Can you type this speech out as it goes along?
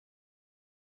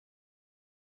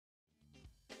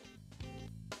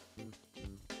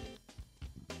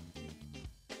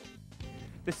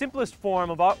The simplest form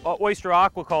of oyster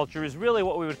aquaculture is really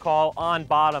what we would call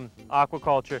on-bottom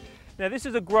aquaculture. Now this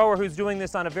is a grower who's doing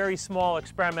this on a very small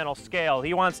experimental scale.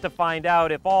 He wants to find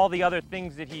out if all the other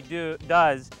things that he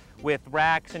does with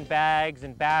racks and bags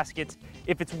and baskets,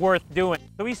 if it's worth doing.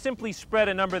 So he simply spread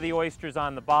a number of the oysters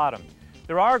on the bottom.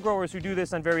 There are growers who do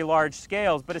this on very large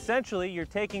scales, but essentially you're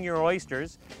taking your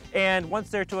oysters, and once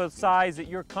they're to a size that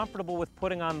you're comfortable with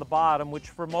putting on the bottom, which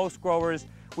for most growers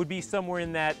would be somewhere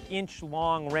in that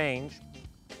inch-long range,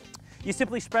 you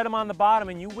simply spread them on the bottom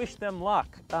and you wish them luck.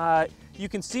 You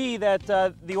can see that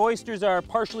the oysters are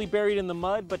partially buried in the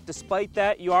mud, but despite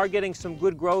that, you are getting some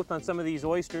good growth on some of these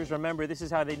oysters. Remember, this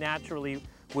is how they naturally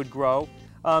would grow.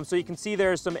 So you can see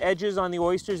there are some edges on the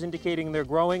oysters indicating they're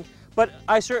growing, but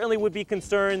I certainly would be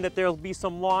concerned that there'll be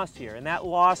some loss here, and that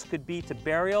loss could be to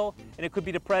burial and it could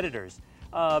be to predators.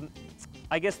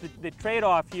 I guess the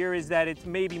trade-off here is that it's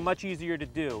maybe much easier to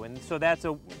do, and so that's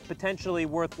a potentially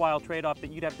worthwhile trade-off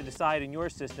that you'd have to decide in your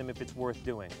system if it's worth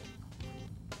doing.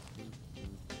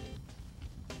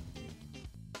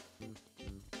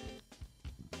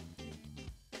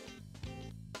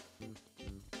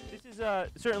 This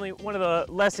is certainly one of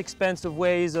the less expensive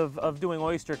ways of doing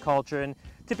oyster culture, and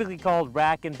typically called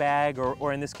rack and bag,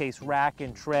 or in this case rack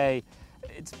and tray.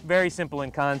 It's very simple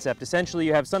in concept. Essentially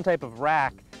you have some type of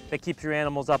rack that keeps your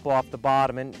animals up off the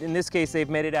bottom, and in this case they've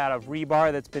made it out of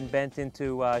rebar that's been bent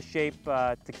into shape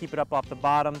to keep it up off the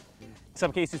bottom. In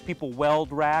some cases people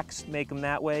weld racks, make them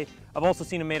that way. I've also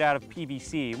seen them made out of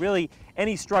PVC. Really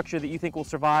any structure that you think will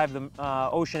survive the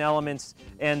ocean elements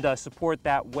and support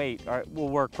that weight will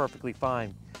work perfectly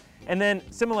fine. And then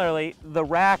similarly, the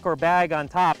rack or bag on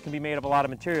top can be made of a lot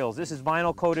of materials. This is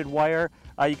vinyl coated wire.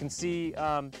 You can see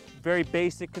very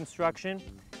basic construction,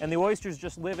 and the oysters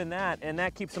just live in that, and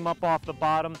that keeps them up off the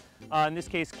bottom. In this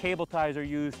case, cable ties are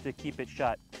used to keep it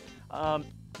shut.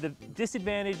 The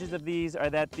disadvantages of these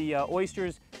are that the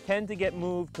oysters tend to get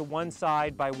moved to one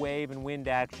side by wave and wind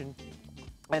action,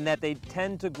 and that they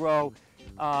tend to grow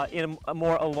in a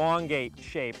more elongate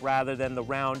shape rather than the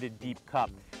rounded deep cup.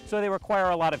 So they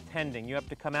require a lot of tending. You have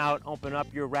to come out, open up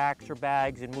your racks or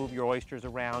bags, and move your oysters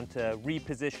around to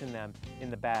reposition them in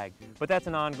the bag. But that's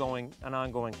an ongoing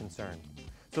concern.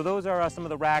 So those are some of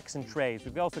the racks and trays.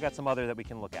 We've also got some other that we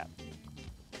can look at.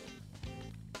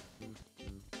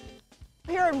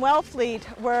 Here in Wellfleet,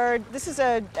 where this is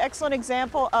an excellent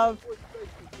example of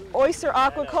oyster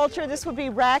aquaculture. This would be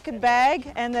rack and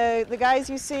bag, and the guys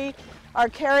you see are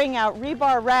carrying out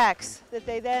rebar racks that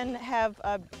they then have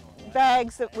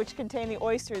bags which contain the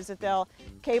oysters that they'll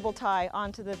cable tie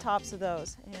onto the tops of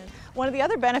those. And one of the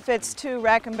other benefits to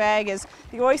rack and bag is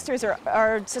the oysters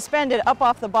are suspended up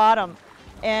off the bottom,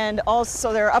 and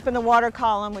also they're up in the water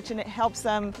column, which helps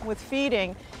them with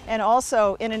feeding. And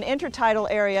also in an intertidal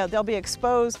area, they'll be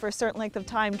exposed for a certain length of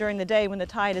time during the day when the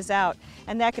tide is out,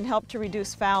 and that can help to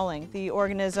reduce fouling. The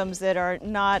organisms that are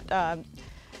not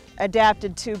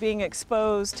adapted to being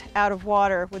exposed out of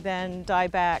water would then die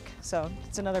back, so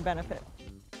it's another benefit.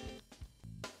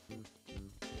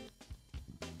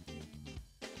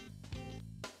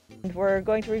 And we're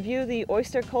going to review the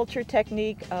oyster culture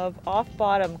technique of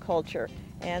off-bottom culture,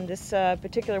 and this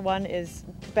particular one is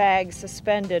bags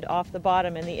suspended off the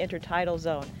bottom in the intertidal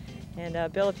zone.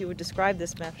 And Bill, if you would describe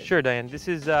this method. Sure, Diane. This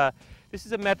is a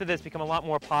method that's become a lot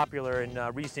more popular in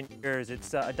recent years.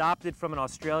 It's adopted from an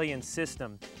Australian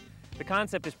system. The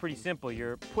concept is pretty simple.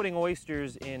 You're putting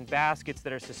oysters in baskets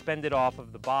that are suspended off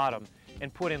of the bottom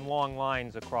and put in long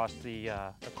lines across the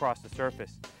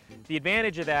surface. The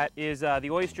advantage of that is the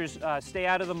oysters stay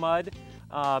out of the mud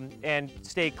and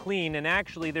stay clean, and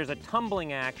actually there's a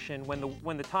tumbling action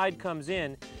when the tide comes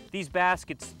in. These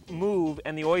baskets move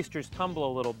and the oysters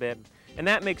tumble a little bit, and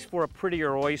that makes for a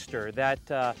prettier oyster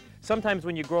that sometimes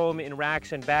when you grow them in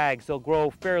racks and bags, they'll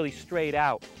grow fairly straight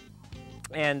out.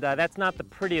 And that's not the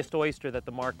prettiest oyster that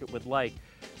the market would like.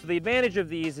 So the advantage of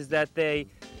these is that they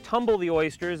tumble the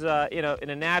oysters in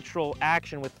a natural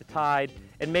action with the tide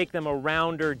and make them a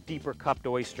rounder, deeper cupped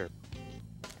oyster.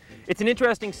 It's an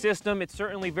interesting system. It's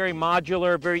certainly very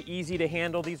modular, very easy to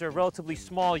handle. These are relatively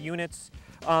small units.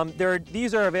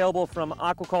 These are available from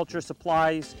aquaculture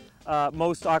supplies,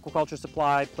 most aquaculture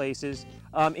supply places,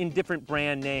 in different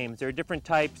brand names. There are different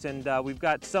types, and we've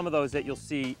got some of those that you'll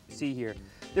see here.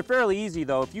 They're fairly easy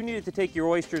though. If you needed to take your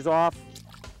oysters off,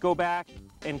 go back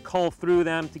and cull through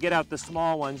them to get out the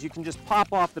small ones, you can just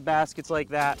pop off the baskets like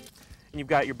that and you've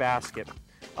got your basket.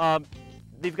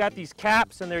 They've got these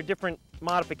caps, and there are different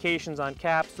modifications on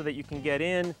caps so that you can get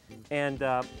in and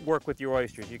work with your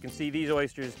oysters. You can see these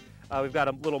oysters We've got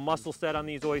a little mussel set on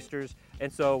these oysters,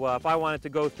 and so if I wanted to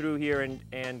go through here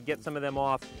and get some of them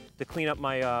off to clean up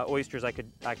my oysters, I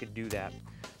could do that.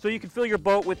 So you can fill your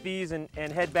boat with these and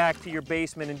head back to your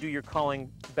basement and do your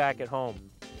culling back at home.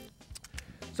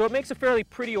 So it makes a fairly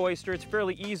pretty oyster. It's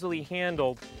fairly easily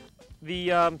handled.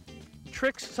 The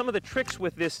some of the tricks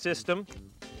with this system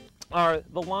are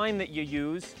the line that you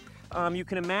use. You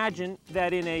can imagine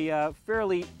that in a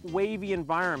fairly wavy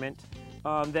environment,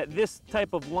 that this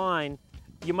type of line,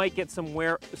 you might get some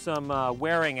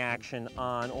wearing action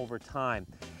on over time.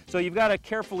 So you've got to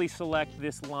carefully select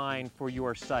this line for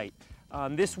your site.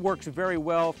 This works very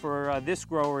well for this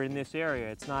grower in this area.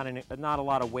 It's not a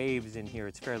lot of waves in here.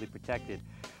 It's fairly protected.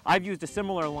 I've used a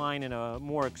similar line in a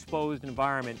more exposed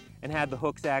environment and had the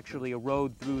hooks actually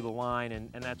erode through the line, and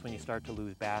that's when you start to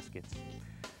lose baskets.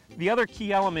 The other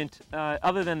key element,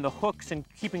 other than the hooks and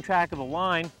keeping track of the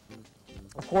line,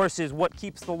 of course, is what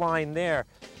keeps the line there.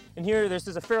 And here, this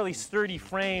is a fairly sturdy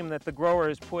frame that the grower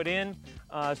has put in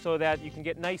so that you can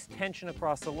get nice tension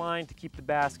across the line to keep the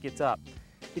baskets up.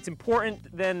 It's important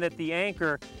then that the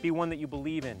anchor be one that you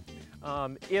believe in.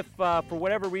 If for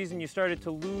whatever reason you started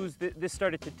to lose, this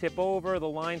started to tip over, the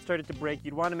line started to break,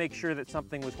 you'd want to make sure that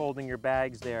something was holding your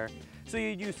bags there. So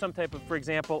you'd use some type of, for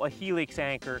example, a helix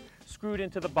anchor screwed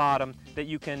into the bottom that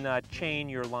you can chain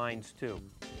your lines to.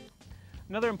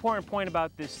 Another important point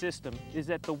about this system is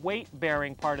that the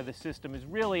weight-bearing part of the system is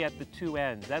really at the two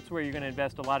ends. That's where you're going to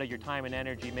invest a lot of your time and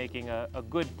energy making a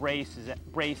good brace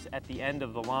at the end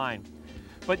of the line.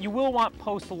 But you will want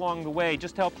posts along the way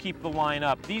just to help keep the line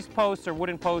up. These posts are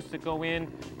wooden posts that go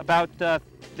in about,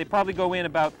 they probably go in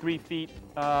about 3 feet.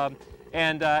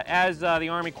 As the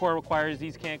Army Corps requires,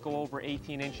 these can't go over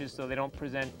 18 inches, so they don't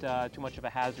present too much of a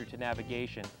hazard to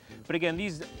navigation. But again,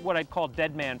 these, what I'd call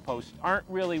dead man posts, aren't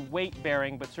really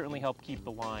weight-bearing, but certainly help keep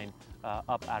the line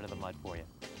up out of the mud for you.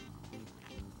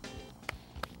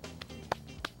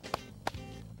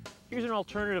 Here's an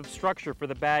alternative structure for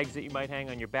the bags that you might hang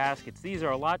on your baskets. These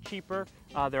are a lot cheaper,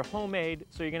 they're homemade,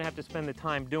 so you're gonna have to spend the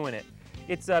time doing it.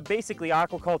 It's basically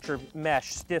aquaculture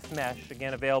mesh, stiff mesh,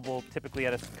 again available typically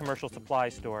at a commercial supply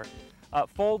store,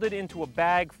 folded into a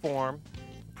bag form,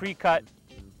 pre-cut,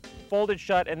 folded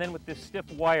shut, and then with this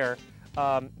stiff wire,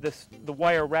 the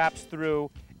wire wraps through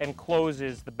and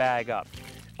closes the bag up.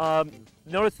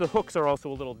 Notice the hooks are also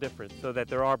a little different, so that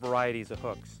there are varieties of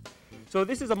hooks. So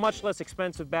this is a much less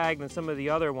expensive bag than some of the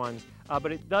other ones,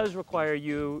 but it does require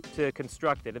you to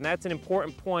construct it. And that's an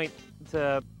important point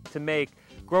to make.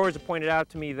 Growers have pointed out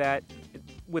to me that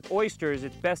with oysters,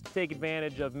 it's best to take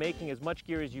advantage of making as much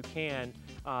gear as you can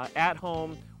at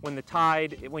home when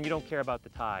you don't care about the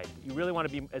tide. You really want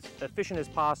to be as efficient as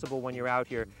possible when you're out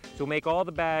here. So make all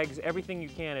the bags, everything you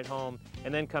can at home,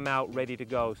 and then come out ready to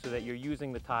go so that you're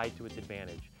using the tide to its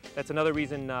advantage. That's another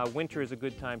reason winter is a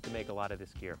good time to make a lot of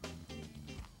this gear.